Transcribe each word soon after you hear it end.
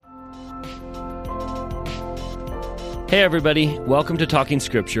Hey everybody, welcome to Talking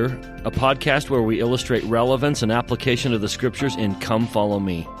Scripture, a podcast where we illustrate relevance and application of the Scriptures in Come Follow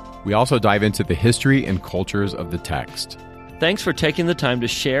Me. We also dive into the history and cultures of the text. Thanks for taking the time to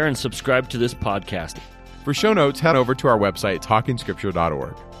share and subscribe to this podcast. For show notes, head over to our website,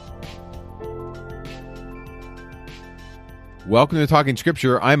 talkingscripture.org. Welcome to Talking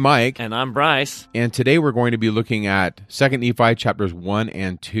Scripture. I'm Mike. And I'm Bryce. And today we're going to be looking at 2 Nephi chapters 1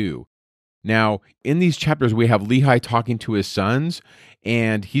 and 2. Now, in these chapters, we have Lehi talking to his sons,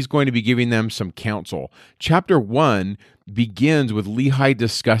 and he's going to be giving them some counsel. Chapter 1 begins with Lehi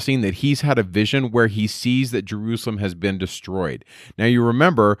discussing that he's had a vision where he sees that Jerusalem has been destroyed. Now, you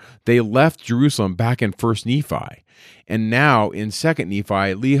remember, they left Jerusalem back in 1 Nephi. And now, in 2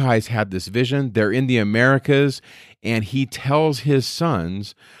 Nephi, Lehi's had this vision. They're in the Americas, and he tells his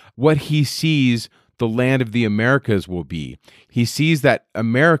sons what he sees the land of the Americas will be. He sees that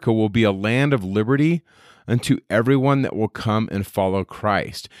America will be a land of liberty unto everyone that will come and follow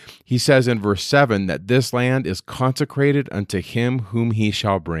Christ. He says in verse 7 that this land is consecrated unto him whom he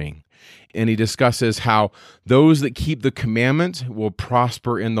shall bring. And he discusses how those that keep the commandments will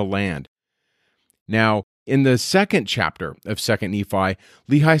prosper in the land. Now, in the second chapter of 2 Nephi,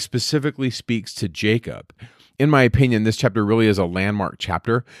 Lehi specifically speaks to Jacob. In my opinion, this chapter really is a landmark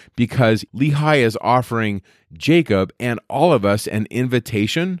chapter because Lehi is offering Jacob and all of us an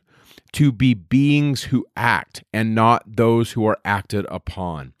invitation to be beings who act and not those who are acted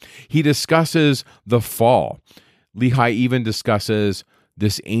upon. He discusses the fall. Lehi even discusses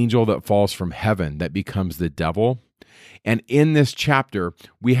this angel that falls from heaven that becomes the devil. And in this chapter,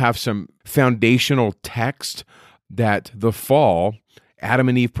 we have some foundational text that the fall, Adam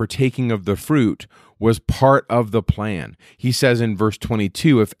and Eve partaking of the fruit, was part of the plan. He says in verse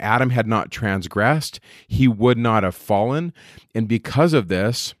 22, if Adam had not transgressed, he would not have fallen. And because of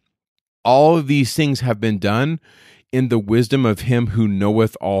this, all of these things have been done in the wisdom of him who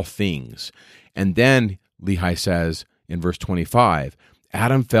knoweth all things. And then Lehi says in verse 25,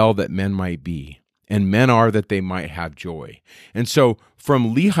 Adam fell that men might be, and men are that they might have joy. And so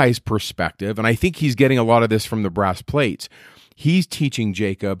from Lehi's perspective, and I think he's getting a lot of this from the brass plates, he's teaching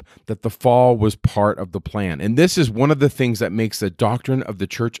Jacob that the fall was part of the plan. And this is one of the things that makes the doctrine of the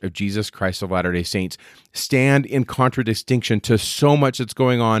Church of Jesus Christ of Latter-day Saints stand in contradistinction to so much that's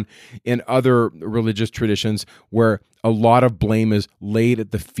going on in other religious traditions where a lot of blame is laid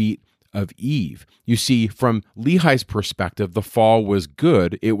at the feet of Eve. You see, from Lehi's perspective, the fall was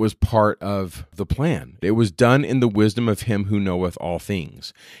good. It was part of the plan. It was done in the wisdom of him who knoweth all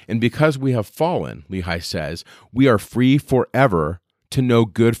things. And because we have fallen, Lehi says, we are free forever to know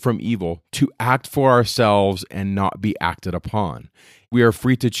good from evil, to act for ourselves and not be acted upon. We are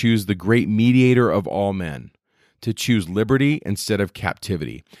free to choose the great mediator of all men, to choose liberty instead of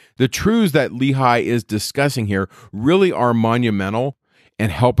captivity. The truths that Lehi is discussing here really are monumental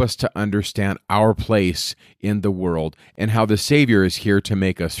and help us to understand our place in the world and how the Savior is here to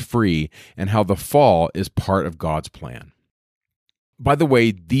make us free and how the fall is part of God's plan. By the way,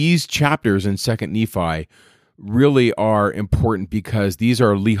 these chapters in 2 Nephi really are important because these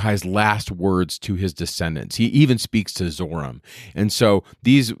are Lehi's last words to his descendants. He even speaks to Zoram. And so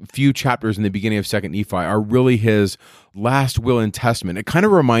these few chapters in the beginning of 2 Nephi are really his last will and testament. It kind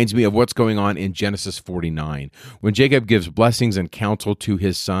of reminds me of what's going on in Genesis 49. When Jacob gives blessings and counsel to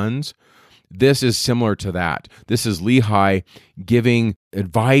his sons, this is similar to that. This is Lehi giving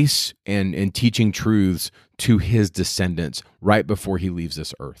advice and teaching truths to his descendants right before he leaves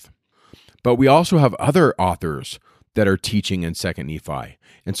this earth. But we also have other authors that are teaching in 2 Nephi.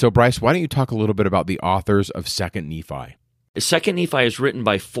 And so, Bryce, why don't you talk a little bit about the authors of 2 Nephi? 2 Nephi is written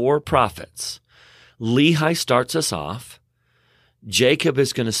by 4 prophets. Lehi starts us off. Jacob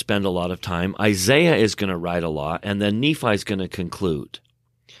is going to spend a lot of time. Isaiah is going to write a lot. And then Nephi is going to conclude.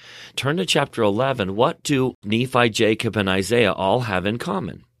 Turn to chapter 11. What do Nephi, Jacob, and Isaiah all have in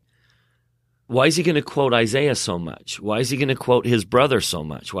common? Why is he going to quote Isaiah so much? Why is he going to quote his brother so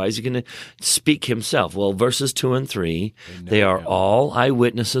much? Why is he going to speak himself? Well, verses 2 and 3, they are all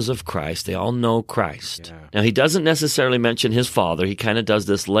eyewitnesses of Christ. They all know Christ. Yeah. Now, he doesn't necessarily mention his father. He kind of does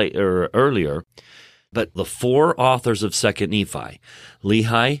this earlier. But the 4 authors of 2 Nephi,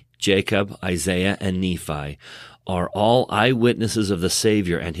 Lehi, Jacob, Isaiah, and Nephi, are all eyewitnesses of the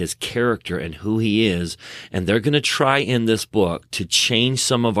Savior and his character and who he is. And they're going to try in this book to change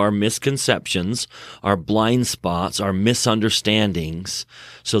some of our misconceptions, our blind spots, our misunderstandings,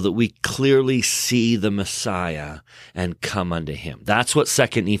 so that we clearly see the Messiah and come unto him. That's what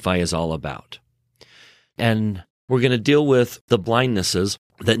 2 Nephi is all about. And we're going to deal with the blindnesses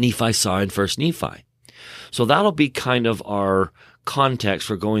that Nephi saw in 1 Nephi. So that'll be kind of our context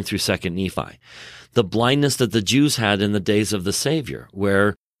for going through 2nd Nephi. The blindness that the Jews had in the days of the Savior,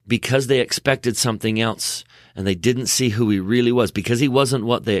 where because they expected something else and they didn't see who he really was, because he wasn't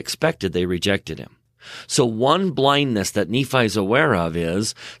what they expected, they rejected him. So one blindness that Nephi is aware of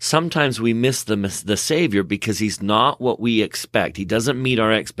is sometimes we miss the Savior because he's not what we expect. He doesn't meet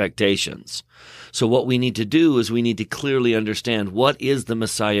our expectations. So what we need to do is we need to clearly understand what is the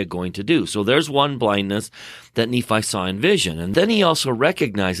Messiah going to do. So there's one blindness that Nephi saw in vision. And then he also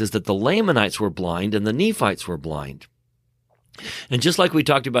recognizes that the Lamanites were blind and the Nephites were blind. And just like we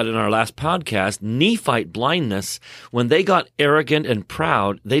talked about in our last podcast, Nephite blindness, when they got arrogant and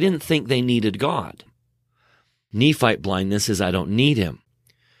proud, they didn't think they needed God. Nephite blindness is, I don't need him.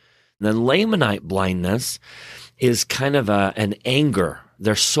 And then Lamanite blindness is kind of an anger.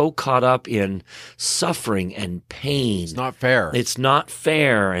 They're so caught up in suffering and pain. It's not fair. It's not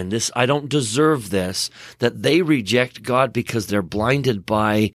fair, and this, I don't deserve this, that they reject God because they're blinded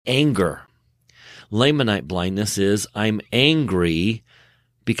by anger. Lamanite blindness is, I'm angry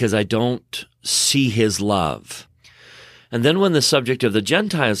because I don't see his love. And then when the subject of the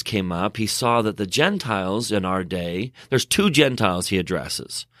Gentiles came up, he saw that the Gentiles in our day, there's 2 Gentiles he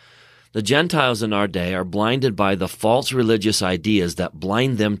addresses. The Gentiles in our day are blinded by the false religious ideas that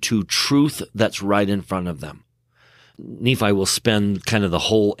blind them to truth that's right in front of them. Nephi will spend kind of the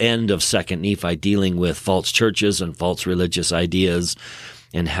whole end of 2nd Nephi dealing with false churches and false religious ideas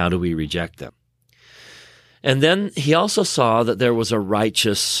and how do we reject them. And then he also saw that there was a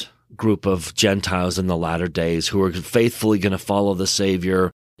righteous group of Gentiles in the latter days who are faithfully going to follow the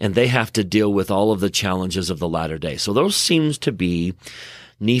Savior, and they have to deal with all of the challenges of the latter day. So those seems to be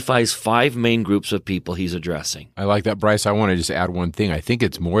Nephi's 5 main groups of people he's addressing. I like that, Bryce. I want to just add one thing. I think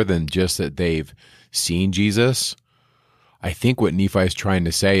it's more than just that they've seen Jesus. I think what Nephi is trying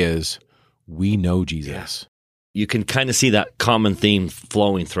to say is, we know Jesus. You can kind of see that common theme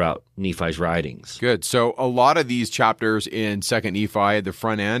flowing throughout Nephi's writings. Good. So a lot of these chapters in 2nd Nephi, the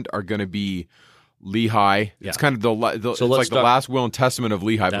front end, are going to be Lehi. It's kind of it's like the last will and testament of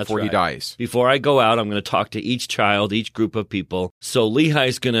Lehi before he dies. Before I go out, I'm going to talk to each child, each group of people. So Lehi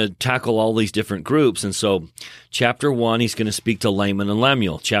is going to tackle all these different groups. And so chapter 1, he's going to speak to Laman and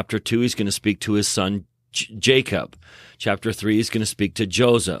Lemuel. Chapter 2, he's going to speak to his son Jacob. Chapter 3, he's going to speak to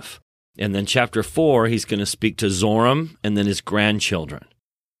Joseph. And then chapter 4, he's going to speak to Zoram and then his grandchildren.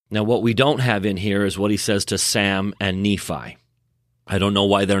 Now, what we don't have in here is what he says to Sam and Nephi. I don't know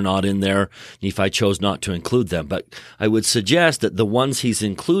why they're not in there. Nephi chose not to include them, but I would suggest that the ones he's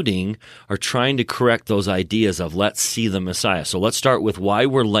including are trying to correct those ideas of let's see the Messiah. So let's start with why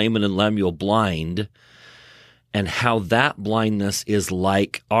were Laman and Lemuel blind and how that blindness is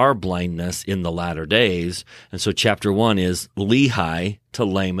like our blindness in the latter days. And so chapter 1 is Lehi to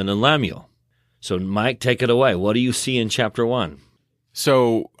Laman and Lemuel. So Mike, take it away. What do you see in chapter 1?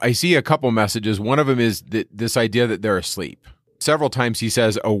 So I see a couple messages. One of them is this idea that they're asleep. Several times he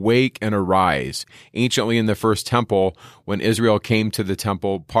says, awake and arise. Anciently in the first temple, when Israel came to the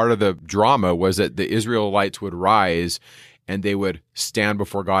temple, part of the drama was that the Israelites would rise and they would stand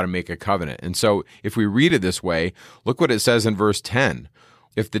before God and make a covenant. And so if we read it this way, look what it says in verse 10.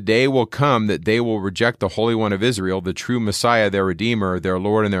 If the day will come that they will reject the Holy One of Israel, the true Messiah, their Redeemer, their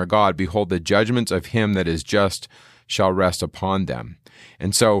Lord and their God, behold, the judgments of him that is just shall rest upon them.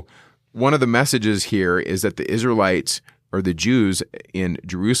 And so one of the messages here is that the Israelites, or the Jews in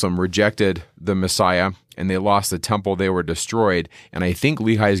Jerusalem, rejected the Messiah and they lost the temple, they were destroyed. And I think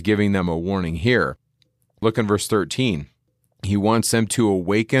Lehi is giving them a warning here. Look in verse 13. He wants them to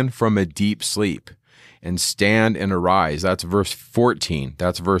awaken from a deep sleep and stand and arise. That's verse 14.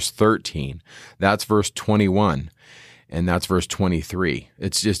 That's verse 13. That's verse 21. And that's verse 23.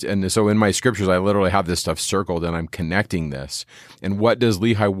 It's just, and so in my scriptures, I literally have this stuff circled and I'm connecting this. And what does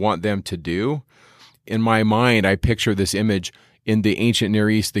Lehi want them to do? In my mind, I picture this image in the ancient Near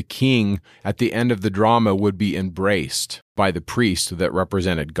East. The king at the end of the drama would be embraced by the priest that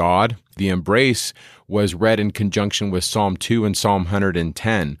represented God. The embrace was read in conjunction with Psalm 2 and Psalm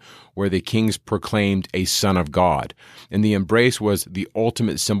 110, where the kings proclaimed a son of God. And the embrace was the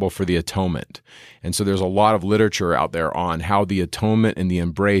ultimate symbol for the atonement. And so there's a lot of literature out there on how the atonement and the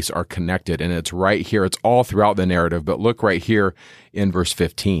embrace are connected. And it's right here. It's all throughout the narrative. But look right here in verse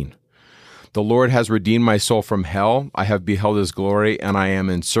 15. The Lord has redeemed my soul from hell. I have beheld his glory, and I am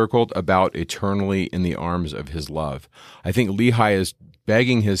encircled about eternally in the arms of his love. I think Lehi is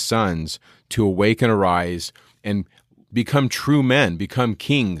begging his sons to awake and arise and become true men, become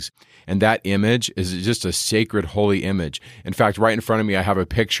kings. And that image is just a sacred, holy image. In fact, right in front of me, I have a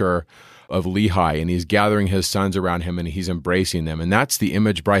picture of Lehi, and he's gathering his sons around him, and he's embracing them. And that's the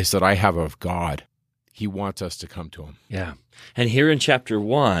image, Bryce, that I have of God. he wants us to come to him. Yeah. And here in chapter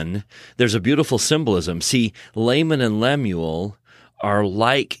 1, there's a beautiful symbolism. See, Laman and Lemuel are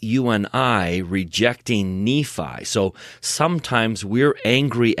like you and I rejecting Nephi. So sometimes we're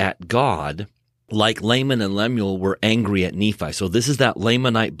angry at God like Laman and Lemuel were angry at Nephi. So this is that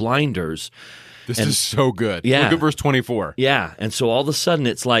Lamanite blinders. This is so good. Yeah. Look at verse 24. Yeah. And so all of a sudden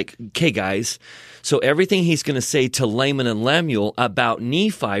it's like, okay, guys, so everything he's going to say to Laman and Lemuel about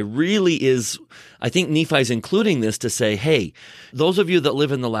Nephi really is, I think Nephi's including this to say, hey, those of you that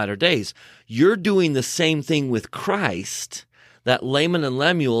live in the latter days, you're doing the same thing with Christ that Laman and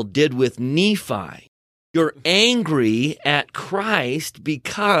Lemuel did with Nephi. You're angry at Christ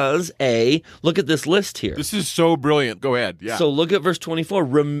because, look at this list here. This is so brilliant. Go ahead. Yeah. So look at verse 24.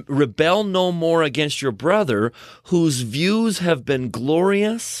 Rebel no more against your brother whose views have been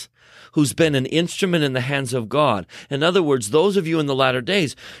glorious, who's been an instrument in the hands of God. In other words, those of you in the latter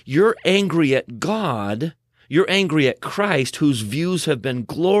days, you're angry at God. You're angry at Christ, whose views have been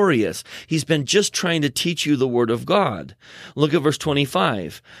glorious. He's been just trying to teach you the word of God. Look at verse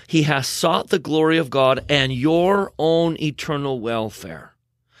 25. He has sought the glory of God and your own eternal welfare.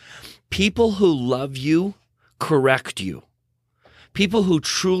 People who love you correct you. People who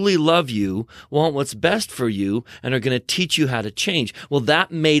truly love you want what's best for you and are going to teach you how to change. Well,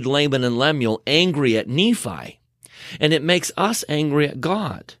 that made Laman and Lemuel angry at Nephi, and it makes us angry at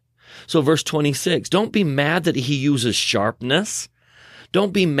God. So verse 26, don't be mad that he uses sharpness.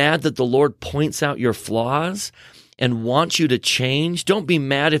 Don't be mad that the Lord points out your flaws and wants you to change. Don't be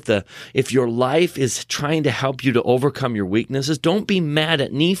mad if your life is trying to help you to overcome your weaknesses. Don't be mad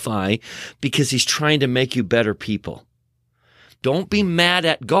at Nephi because he's trying to make you better people. Don't be mad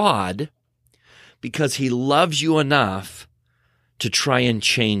at God because he loves you enough to try and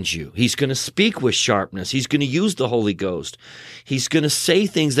change you. He's going to speak with sharpness. He's going to use the Holy Ghost. He's going to say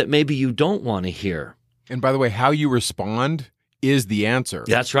things that maybe you don't want to hear. And by the way, how you respond is the answer.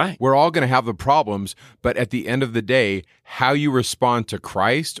 That's right. We're all going to have the problems, but at the end of the day, how you respond to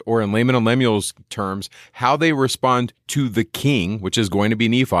Christ, or in Laman and Lemuel's terms, how they respond to the king, which is going to be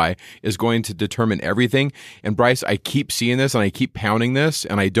Nephi, is going to determine everything. And Bryce, I keep seeing this and I keep pounding this,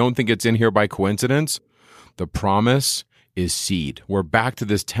 and I don't think it's in here by coincidence. The promise is seed. We're back to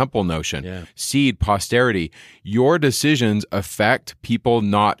this temple notion. Yeah. Seed, posterity. Your decisions affect people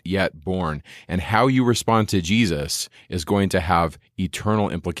not yet born. And how you respond to Jesus is going to have eternal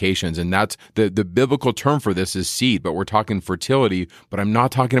implications. And that's the biblical term for this is seed, but we're talking fertility, but I'm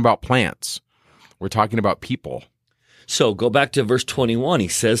not talking about plants. We're talking about people. So go back to verse 21. He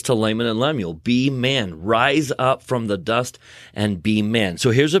says to Laman and Lemuel, be men, rise up from the dust and be men.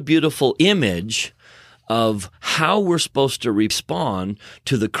 So here's a beautiful image of how we're supposed to respond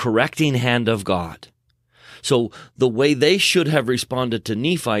to the correcting hand of God. So the way they should have responded to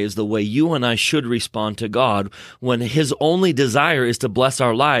Nephi is the way you and I should respond to God when his only desire is to bless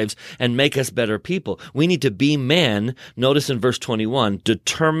our lives and make us better people. We need to be men, notice in verse 21,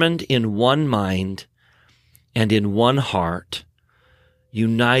 determined in one mind and in one heart,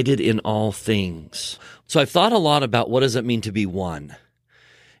 united in all things. So I've thought a lot about what does it mean to be one.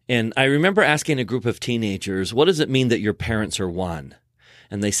 And I remember asking a group of teenagers, what does it mean that your parents are one?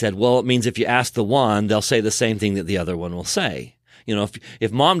 And they said, well, it means if you ask the one, they'll say the same thing that the other one will say. You know,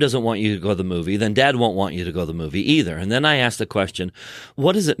 if mom doesn't want you to go to the movie, then dad won't want you to go to the movie either. And then I asked the question,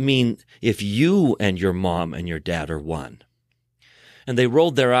 what does it mean if you and your mom and your dad are one? And they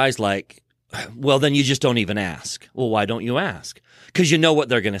rolled their eyes like, well, then you just don't even ask. Well, why don't you ask? Because you know what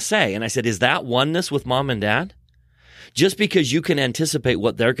they're going to say. And I said, is that oneness with mom and dad? Just because you can anticipate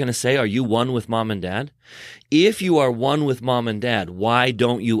what they're going to say, are you one with mom and dad? If you are one with mom and dad, why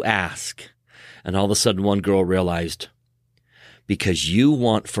don't you ask? And all of a sudden one girl realized, because you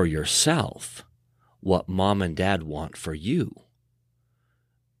want for yourself what mom and dad want for you.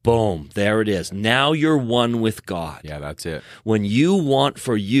 Boom, there it is. Now you're one with God. Yeah, that's it. When you want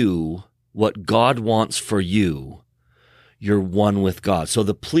for you what God wants for you, you're one with God. So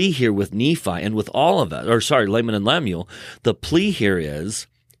the plea here with Nephi and with all of us, Laman and Lemuel, the plea here is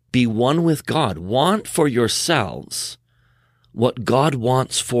be one with God. Want for yourselves what God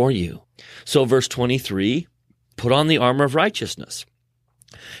wants for you. So verse 23, put on the armor of righteousness.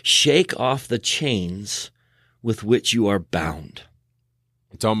 Shake off the chains with which you are bound.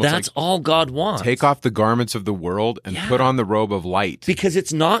 It's almost That's all God wants. Take off the garments of the world and put on the robe of light. Because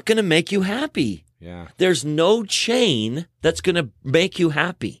it's not going to make you happy. Yeah. There's no chain that's going to make you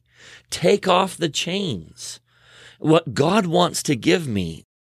happy. Take off the chains. What God wants to give me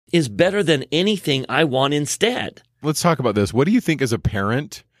is better than anything I want instead. Let's talk about this. What do you think as a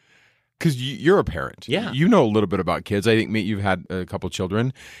parent? because you're a parent. Yeah. You know a little bit about kids. I think you've had a couple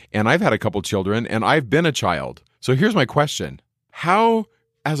children, and I've had a couple children, and I've been a child. So here's my question. How,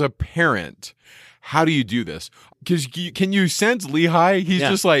 as a parent, how do you do this? Because can you sense Lehi? He's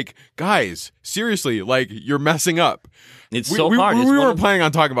just like, guys, seriously, like, you're messing up. It's so hard. We weren't planning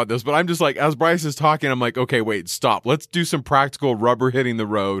on talking about this, but I'm just like, as Bryce is talking, I'm like, okay, wait, stop. Let's do some practical rubber hitting the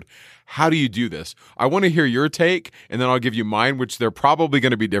road. How do you do this? I want to hear your take, and then I'll give you mine, which they're probably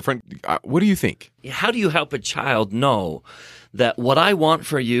going to be different. What do you think? How do you help a child know that what I want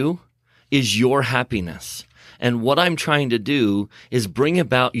for you is your happiness? And what I'm trying to do is bring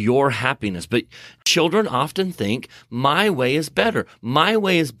about your happiness. But children often think my way is better. My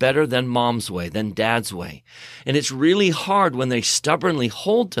way is better than mom's way, than dad's way. And it's really hard when they stubbornly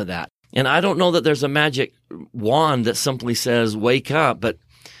hold to that. And I don't know that there's a magic wand that simply says, wake up, but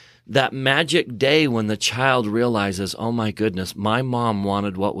that magic day when the child realizes, oh my goodness, my mom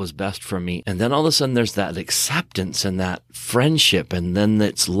wanted what was best for me. And then all of a sudden there's that acceptance and that friendship, and then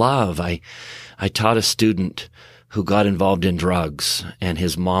it's love. I taught a student who got involved in drugs, and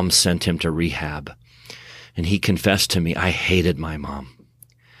his mom sent him to rehab. And he confessed to me, I hated my mom.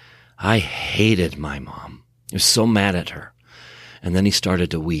 I hated my mom. I was so mad at her. And then he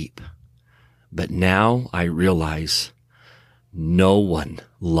started to weep. But now I realize no one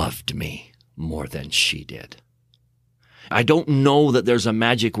loved me more than she did. I don't know that there's a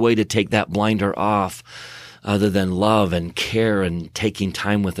magic way to take that blinder off other than love and care and taking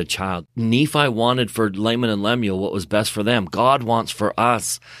time with a child. Nephi wanted for Laman and Lemuel what was best for them. God wants for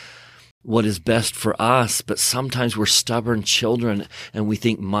us what is best for us, but sometimes we're stubborn children and we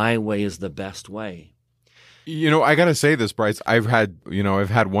think my way is the best way. You know, I got to say this, Bryce. I've had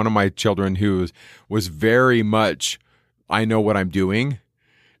one of my children who was very much, I know what I'm doing.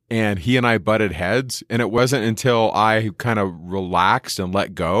 And he and I butted heads. And it wasn't until I kind of relaxed and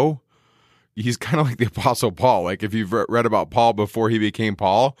let go. He's kind of like the Apostle Paul. Like, if you've read about Paul before he became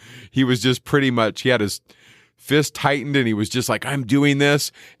Paul, he was just pretty much, he had his fist tightened and he was just like, I'm doing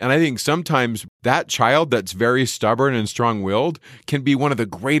this. And I think sometimes that child that's very stubborn and strong-willed can be one of the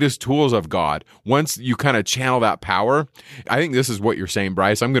greatest tools of God. Once you kind of channel that power, I think this is what you're saying,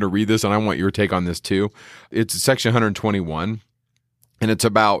 Bryce. I'm going to read this and I want your take on this too. It's section 121, and it's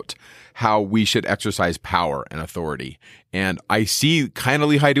about how we should exercise power and authority. And I see kind of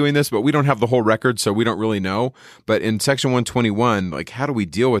Lehi doing this, but we don't have the whole record, so we don't really know. But in section 121, like, how do we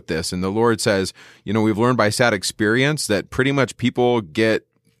deal with this? And the Lord says, you know, we've learned by sad experience that pretty much people get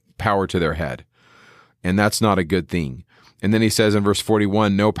power to their head. And that's not a good thing. And then he says in verse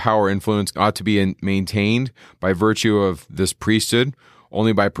 41, no power influence ought to be maintained by virtue of this priesthood,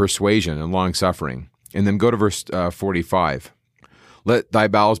 only by persuasion and long suffering. And then go to verse 45. Let thy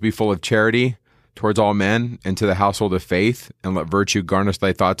bowels be full of charity towards all men and to the household of faith, and let virtue garnish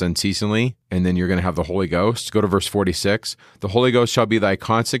thy thoughts unceasingly. And then you're going to have the Holy Ghost. Go to verse 46. The Holy Ghost shall be thy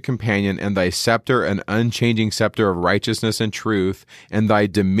constant companion, and thy scepter an unchanging scepter of righteousness and truth, and thy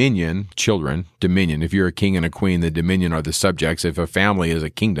dominion, children, dominion. If you're a king and a queen, the dominion are the subjects. If a family is a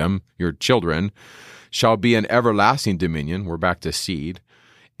kingdom, your children, shall be an everlasting dominion. We're back to seed.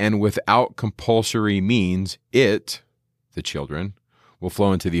 And without compulsory means, it, the children, will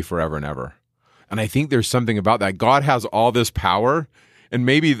flow into thee forever and ever. And I think there's something about that. God has all this power, and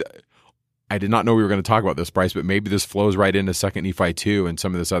maybe, I did not know we were going to talk about this, Bryce, but maybe this flows right into 2 Nephi 2 and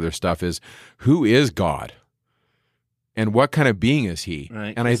some of this other stuff is, who is God? And what kind of being is he?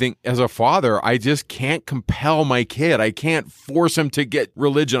 Right. And I think as a father, I just can't compel my kid. I can't force him to get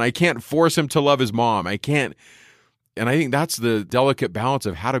religion. I can't force him to love his mom. I can't. And I think that's the delicate balance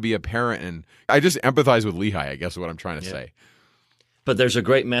of how to be a parent. And I just empathize with Lehi, I guess is what I'm trying to say. But there's a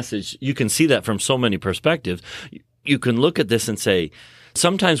great message. You can see that from so many perspectives. You can look at this and say,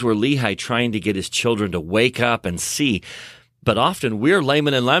 sometimes we're Lehi trying to get his children to wake up and see, but often we're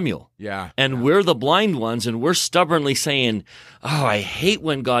Laman and Lemuel. Yeah. And we're the blind ones, and we're stubbornly saying, oh, I hate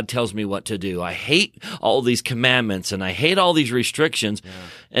when God tells me what to do. I hate all these commandments, and I hate all these restrictions,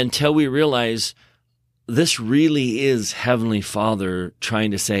 until we realize this really is Heavenly Father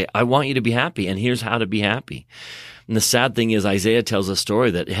trying to say, I want you to be happy, and here's how to be happy. And the sad thing is Isaiah tells a story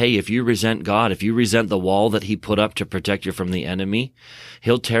that, hey, if you resent God, if you resent the wall that he put up to protect you from the enemy,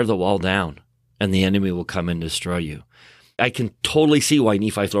 he'll tear the wall down and the enemy will come and destroy you. I can totally see why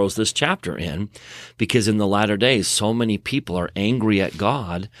Nephi throws this chapter in, because in the latter days, so many people are angry at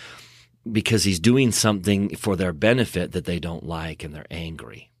God because he's doing something for their benefit that they don't like, and they're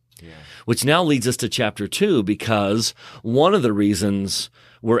angry. Yeah. Which now leads us to chapter 2, because one of the reasons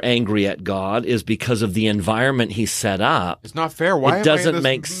we're angry at God is because of the environment he set up. It's not fair. Why it doesn't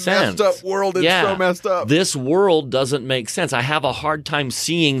make sense. Messed up world. It's so messed up. This world doesn't make sense. I have a hard time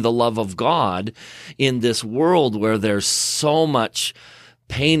seeing the love of God in this world where there's so much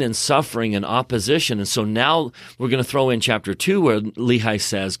pain and suffering and opposition. And so now we're going to throw in chapter 2 where Lehi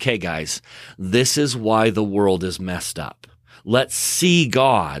says, okay, guys, this is why the world is messed up. Let's see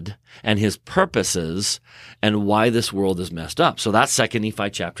God and his purposes and why this world is messed up. So that's 2 Nephi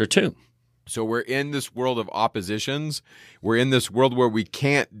chapter 2. So we're in this world of oppositions. We're in this world where we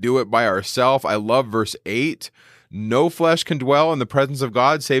can't do it by ourselves. I love verse 8. No flesh can dwell in the presence of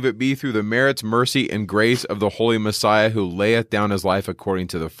God, save it be through the merits, mercy, and grace of the Holy Messiah, who layeth down his life according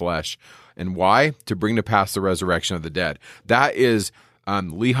to the flesh. And why? To bring to pass the resurrection of the dead. That is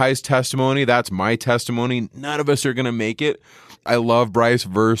Lehi's testimony. That's my testimony. None of us are going to make it. I love Bryce,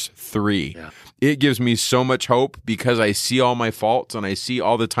 verse 3. Yeah. It gives me so much hope because I see all my faults and I see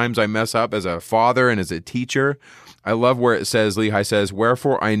all the times I mess up as a father and as a teacher. I love where it says, Lehi says,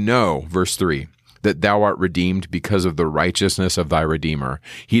 wherefore I know, verse 3, that thou art redeemed because of the righteousness of thy Redeemer.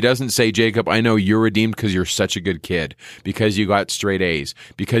 He doesn't say, Jacob, I know you're redeemed because you're such a good kid, because you got straight A's,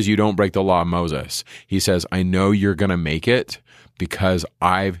 because you don't break the law of Moses. He says, I know you're going to make it because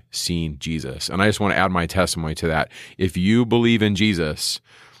I've seen Jesus. And I just want to add my testimony to that. If you believe in Jesus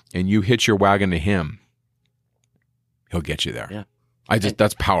and you hitch your wagon to him, he'll get you there. Yeah.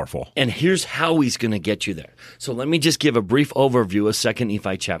 That's powerful. And here's how he's going to get you there. So let me just give a brief overview of 2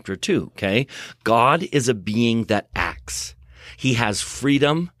 Nephi chapter 2, okay? God is a being that acts. He has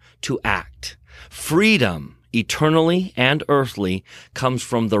freedom to act. Freedom, eternally and earthly, comes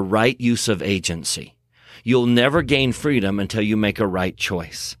from the right use of agency. You'll never gain freedom until you make a right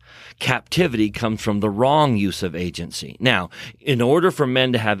choice. Captivity comes from the wrong use of agency. Now, in order for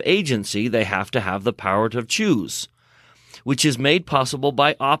men to have agency, they have to have the power to choose, which is made possible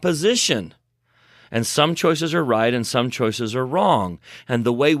by opposition. And some choices are right and some choices are wrong. And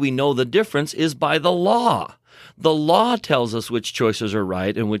the way we know the difference is by the law. The law tells us which choices are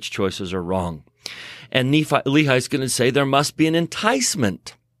right and which choices are wrong. And Lehi is going to say there must be an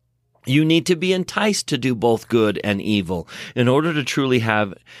enticement. You need to be enticed to do both good and evil in order to truly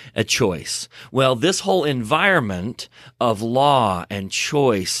have a choice. Well, this whole environment of law and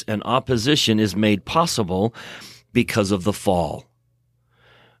choice and opposition is made possible because of the fall.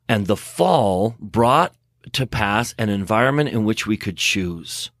 And the fall brought to pass an environment in which we could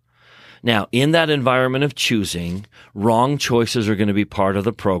choose. Now, in that environment of choosing, wrong choices are going to be part of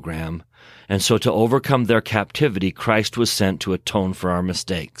the program. And so to overcome their captivity, Christ was sent to atone for our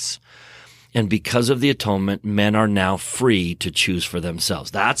mistakes. And because of the atonement, men are now free to choose for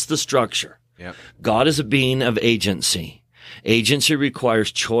themselves. That's the structure. Yep. God is a being of agency. Agency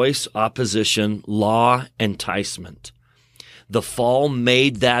requires choice, opposition, law, enticement. The fall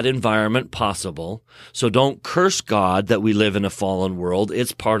made that environment possible. So don't curse God that we live in a fallen world.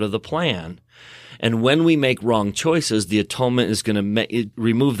 It's part of the plan. And when we make wrong choices, the atonement is going to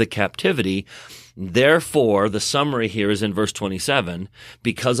remove the captivity. Therefore, the summary here is in verse 27,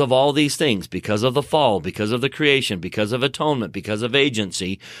 because of all these things, because of the fall, because of the creation, because of atonement, because of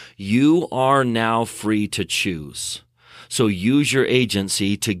agency, you are now free to choose. So use your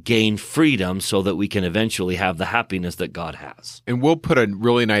agency to gain freedom so that we can eventually have the happiness that God has. And we'll put a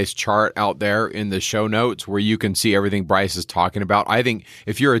really nice chart out there in the show notes where you can see everything Bryce is talking about. I think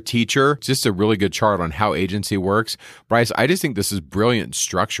if you're a teacher, it's just a really good chart on how agency works. Bryce, I just think this is brilliant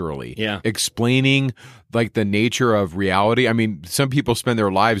structurally. Yeah. Explaining like the nature of reality. I mean, some people spend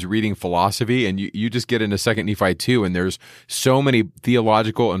their lives reading philosophy, and you just get into 2 Nephi 2, and there's so many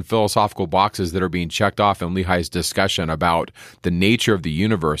theological and philosophical boxes that are being checked off in Lehi's discussion about the nature of the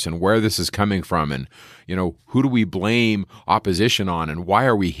universe and where this is coming from, and who do we blame opposition on, and why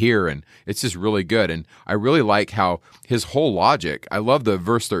are we here? And it's just really good. And I really like how his whole logic, I love the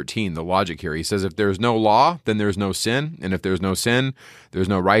verse 13, the logic here. He says, if there's no law, then there's no sin. And if there's no sin, there's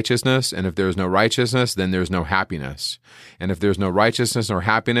no righteousness. And if there's no righteousness, then there's no happiness. And if there's no righteousness nor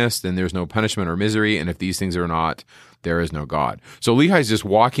happiness, then there's no punishment or misery. And if these things are not, there is no God. So Lehi's just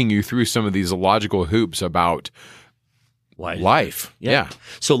walking you through some of these logical hoops about life. Yeah.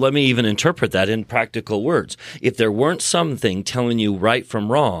 So let me even interpret that in practical words. If there weren't something telling you right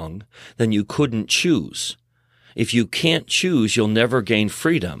from wrong, then you couldn't choose. If you can't choose, you'll never gain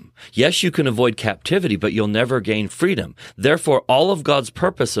freedom. Yes, you can avoid captivity, but you'll never gain freedom. Therefore, all of God's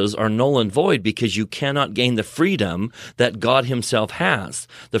purposes are null and void because you cannot gain the freedom that God himself has,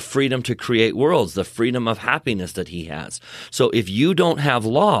 the freedom to create worlds, the freedom of happiness that he has. So if you don't have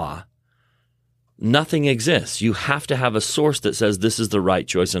law, Nothing exists. You have to have a source that says this is the right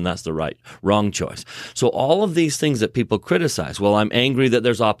choice and that's the wrong choice. So all of these things that people criticize, well, I'm angry that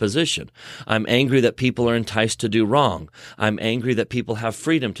there's opposition. I'm angry that people are enticed to do wrong. I'm angry that people have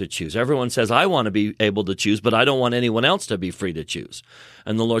freedom to choose. Everyone says, I want to be able to choose, but I don't want anyone else to be free to choose.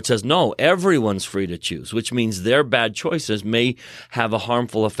 And the Lord says, no, everyone's free to choose, which means their bad choices may have a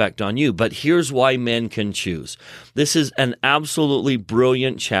harmful effect on you. But here's why men can choose. This is an absolutely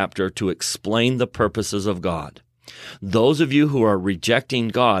brilliant chapter to explain the purposes of God. Those of you who are rejecting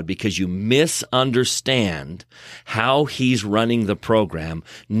God because you misunderstand how He's running the program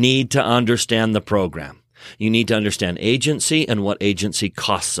need to understand the program. You need to understand agency and what agency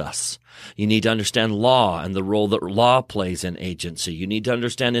costs us. You need to understand law and the role that law plays in agency. You need to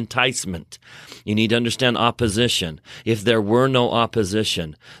understand enticement. You need to understand opposition. If there were no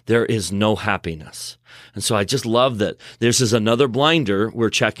opposition, there is no happiness. And so I just love that this is another blinder we're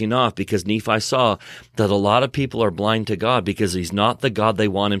checking off, because Nephi saw that a lot of people are blind to God because He's not the God they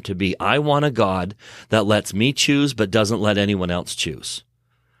want Him to be. I want a God that lets me choose but doesn't let anyone else choose.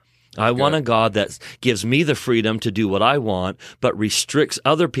 I want a God that gives me the freedom to do what I want, but restricts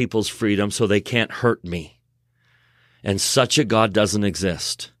other people's freedom so they can't hurt me. And such a God doesn't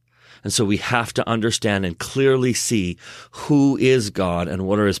exist. And so we have to understand and clearly see who is God and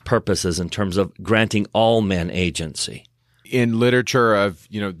what are His purposes in terms of granting all men agency. In literature of,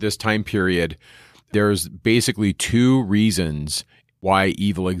 this time period, there's basically two reasons why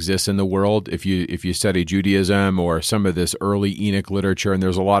evil exists in the world. If you study Judaism or some of this early Enoch literature, and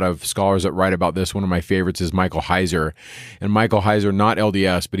there's a lot of scholars that write about this. One of my favorites is Michael Heiser. And Michael Heiser, not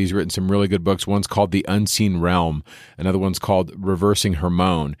LDS, but he's written some really good books. One's called The Unseen Realm. Another one's called Reversing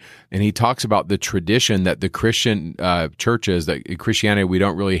Hermon. And he talks about the tradition that the Christian churches, that Christianity we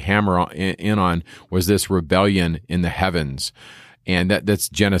don't really hammer in on, was this rebellion in the heavens. And that's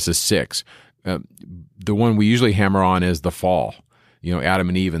Genesis 6. The one we usually hammer on is the fall. Adam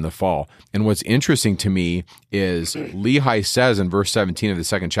and Eve and the fall. And what's interesting to me is Lehi says in verse 17 of the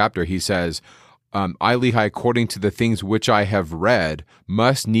second chapter, he says, I, Lehi, according to the things which I have read,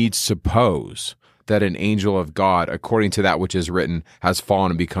 must needs suppose that an angel of God, according to that which is written, has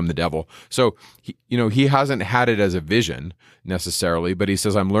fallen and become the devil. So, he hasn't had it as a vision necessarily, but he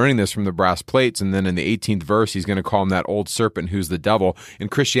says, I'm learning this from the brass plates. And then in the 18th verse, he's going to call him that old serpent who's the devil. In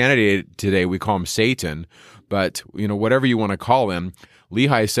Christianity today, we call him Satan. But, whatever you want to call him,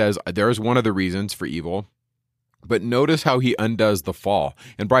 Lehi says there's one of the reasons for evil. But notice how he undoes the fall.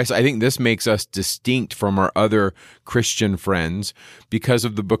 And Bryce, I think this makes us distinct from our other Christian friends because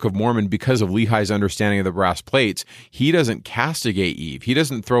of the Book of Mormon, because of Lehi's understanding of the brass plates. He doesn't castigate Eve. He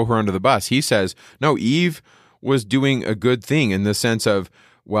doesn't throw her under the bus. He says, no, Eve was doing a good thing in the sense of,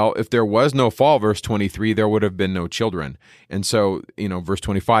 well, if there was no fall, verse 23, there would have been no children. And so, verse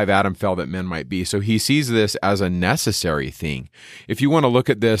 25, Adam fell that men might be. So he sees this as a necessary thing. If you want to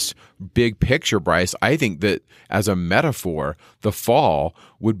look at this big picture, Bryce, I think that as a metaphor, the fall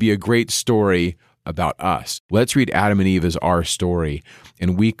would be a great story about us. Let's read Adam and Eve as our story.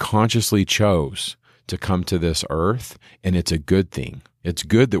 And we consciously chose to come to this earth, and it's a good thing. It's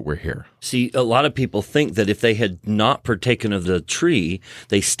good that we're here. See, a lot of people think that if they had not partaken of the tree,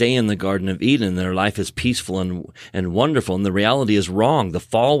 they stay in the Garden of Eden, and their life is peaceful and wonderful. And the reality is wrong. The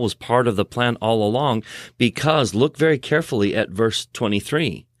fall was part of the plan all along, because look very carefully at verse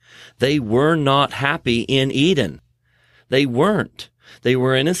 23. They were not happy in Eden. They weren't. They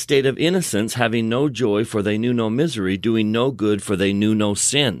were in a state of innocence, having no joy, for they knew no misery, doing no good, for they knew no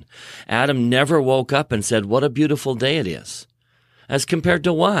sin. Adam never woke up and said, what a beautiful day it is. As compared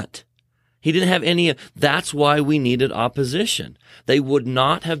to what? He didn't have any. That's why we needed opposition. They would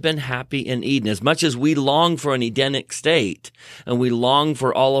not have been happy in Eden. As much as we long for an Edenic state, and we long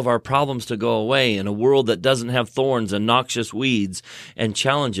for all of our problems to go away in a world that doesn't have thorns and noxious weeds and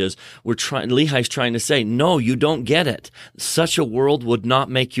challenges, Lehi's trying to say, no, you don't get it. Such a world would not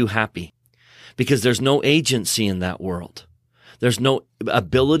make you happy, because there's no agency in that world. There's no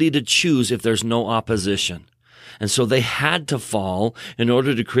ability to choose if there's no opposition. And so they had to fall in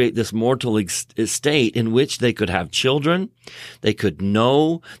order to create this mortal state in which they could have children, they could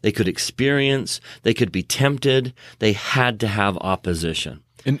know, they could experience, they could be tempted. They had to have opposition.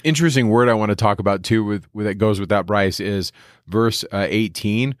 An interesting word I want to talk about too that goes with that, Bryce, is verse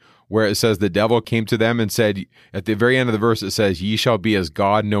 18, where it says the devil came to them and said, at the very end of the verse, it says, ye shall be as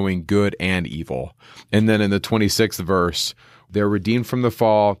God, knowing good and evil. And then in the 26th verse, they're redeemed from the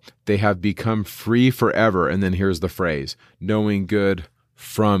fall. They have become free forever. And then here's the phrase, knowing good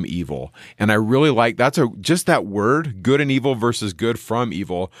from evil. And I really like, just that word, good and evil versus good from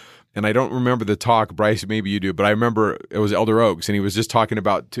evil, And I don't remember the talk, Bryce, maybe you do, but I remember it was Elder Oaks, and he was just talking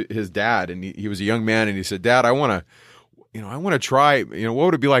about his dad, and he was a young man, and he said, Dad, I want to try, what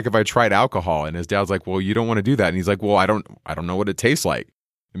would it be like if I tried alcohol? And his dad's like, well, you don't want to do that. And he's like, well, I don't know what it tastes like.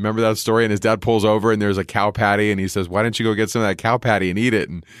 Remember that story? And his dad pulls over, and there's a cow patty, and he says, why don't you go get some of that cow patty and eat it?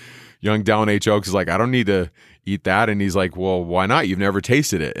 And young Dallin H. Oaks is like, I don't need to eat that. And he's like, well, why not? You've never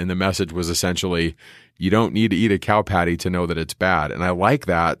tasted it. And the message was essentially, you don't need to eat a cow patty to know that it's bad. And I like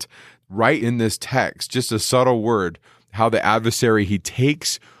that right in this text, just a subtle word, how the adversary, he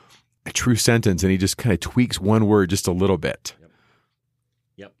takes a true sentence and he just kind of tweaks one word just a little bit.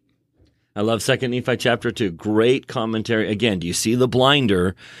 Yep. I love 2 Nephi chapter 2. Great commentary. Again, do you see the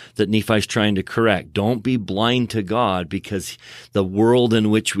blinder that Nephi's trying to correct? Don't be blind to God, because the world in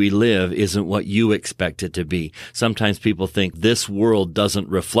which we live isn't what you expect it to be. Sometimes people think this world doesn't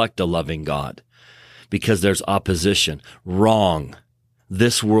reflect a loving God because there's opposition. Wrong.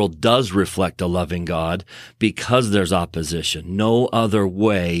 This world does reflect a loving God because there's opposition. No other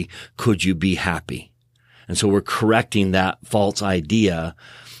way could you be happy. And so we're correcting that false idea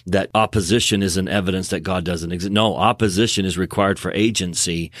that opposition is an evidence that God doesn't exist. No, opposition is required for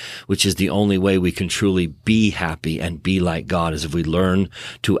agency, which is the only way we can truly be happy and be like God, is if we learn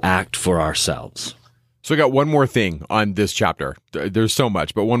to act for ourselves. So I got one more thing on this chapter. There's so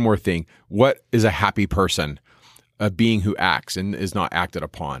much, but one more thing. What is a happy person? A being who acts and is not acted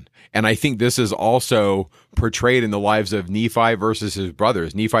upon. And I think this is also portrayed in the lives of Nephi versus his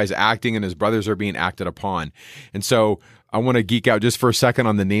brothers. Nephi's acting and his brothers are being acted upon. And so I want to geek out just for a second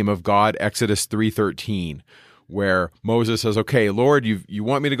on the name of God, Exodus 3:13, where Moses says, okay, Lord, you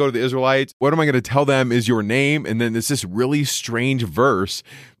want me to go to the Israelites? What am I going to tell them is your name? And then there's this really strange verse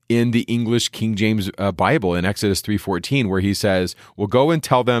in the English King James Bible in Exodus 3:14, where he says, well, go and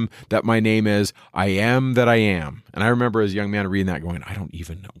tell them that my name is I am that I am. And I remember as a young man reading that going, I don't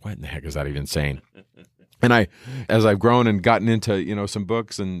even know, what in the heck is that even saying? And as I've grown and gotten into, some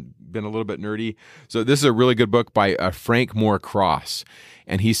books and been a little bit nerdy. So this is a really good book by Frank Moore Cross.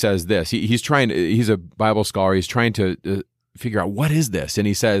 And he says this, he's a Bible scholar. He's trying to figure out what is this? And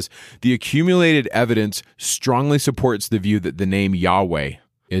he says, the accumulated evidence strongly supports the view that the name Yahweh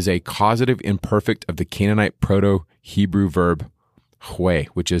is a causative imperfect of the Canaanite Proto-Hebrew verb hue,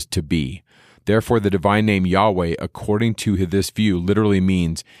 which is to be. Therefore, the divine name Yahweh, according to this view, literally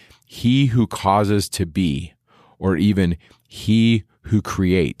means he who causes to be, or even he who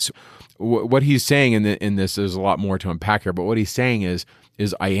creates. What he's saying in this, there's a lot more to unpack here, but what he's saying is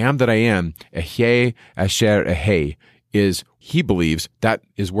I am that I am, Ehyeh asher Ehyeh, is he believes that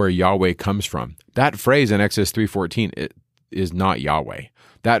is where Yahweh comes from. That phrase in Exodus 3:14 is not Yahweh.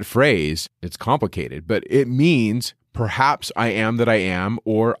 That phrase, it's complicated, but it means perhaps I am that I am,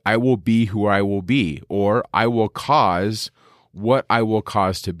 or I will be who I will be, or I will cause what I will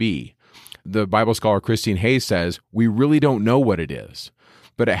cause to be. The Bible scholar Christine Hayes says, we really don't know what it is,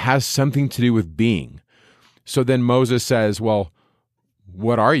 but it has something to do with being. So then Moses says, well,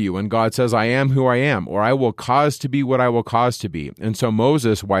 what are you? And God says, I am who I am, or I will cause to be what I will cause to be. And so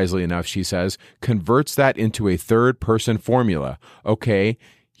Moses, wisely enough, she says, converts that into a third-person formula. Okay,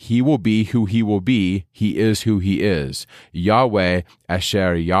 he will be who he will be. He is who he is. Yahweh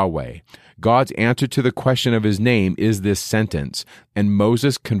asher Yahweh. God's answer to the question of his name is this sentence, and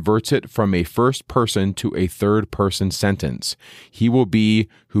Moses converts it from a first person to a third person sentence. He will be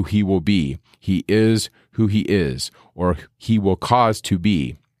who he will be. He is who he is, or he will cause to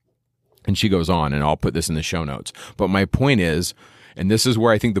be. And she goes on, and I'll put this in the show notes. But my point is, and this is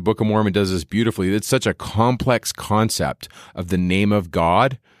where I think the Book of Mormon does this beautifully, it's such a complex concept of the name of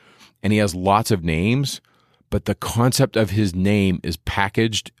God, and he has lots of names, but the concept of his name is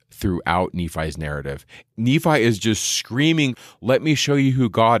packaged throughout Nephi's narrative. Nephi is just screaming, let me show you who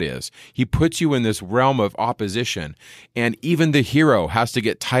God is. He puts you in this realm of opposition, and even the hero has to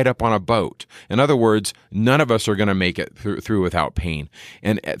get tied up on a boat. In other words, none of us are going to make it through without pain.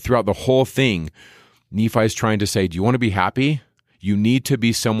 And throughout the whole thing, Nephi's trying to say, do you want to be happy? You need to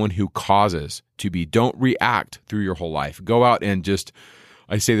be someone who causes to be. Don't react through your whole life. Go out and just,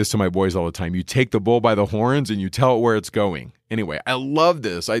 I say this to my boys all the time, you take the bull by the horns and you tell it where it's going. Anyway, I love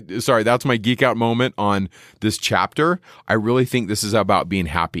this. Sorry, that's my geek out moment on this chapter. I really think this is about being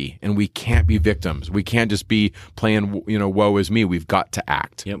happy, and we can't be victims. We can't just be playing, woe is me. We've got to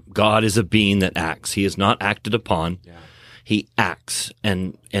act. Yep. God is a being that acts. He is not acted upon. Yeah. He acts.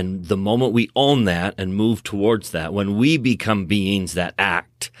 And the moment we own that and move towards that, when we become beings that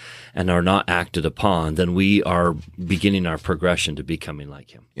act and are not acted upon, then we are beginning our progression to becoming like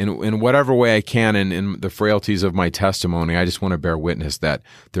him. In whatever way I can, in the frailties of my testimony, I just want to bear witness that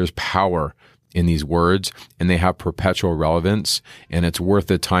there's power in these words, and they have perpetual relevance, and it's worth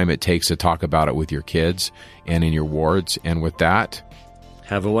the time it takes to talk about it with your kids and in your wards. And with that,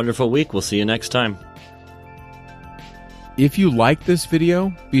 have a wonderful week. We'll see you next time. If you like this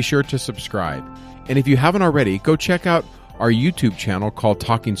video, be sure to subscribe. And if you haven't already, go check out our YouTube channel called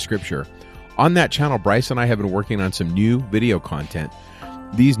Talking Scripture. On that channel, Bryce and I have been working on some new video content.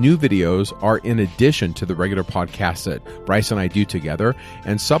 These new videos are in addition to the regular podcasts that Bryce and I do together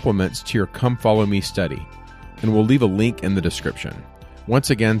and supplements to your Come Follow Me study. And we'll leave a link in the description. Once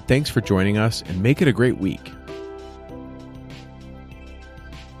again, thanks for joining us and make it a great week.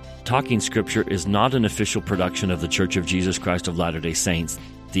 Talking Scripture is not an official production of The Church of Jesus Christ of Latter-day Saints.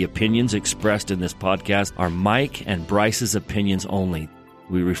 The opinions expressed in this podcast are Mike and Bryce's opinions only.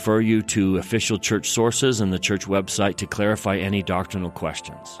 We refer you to official church sources and the church website to clarify any doctrinal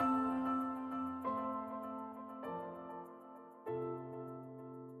questions.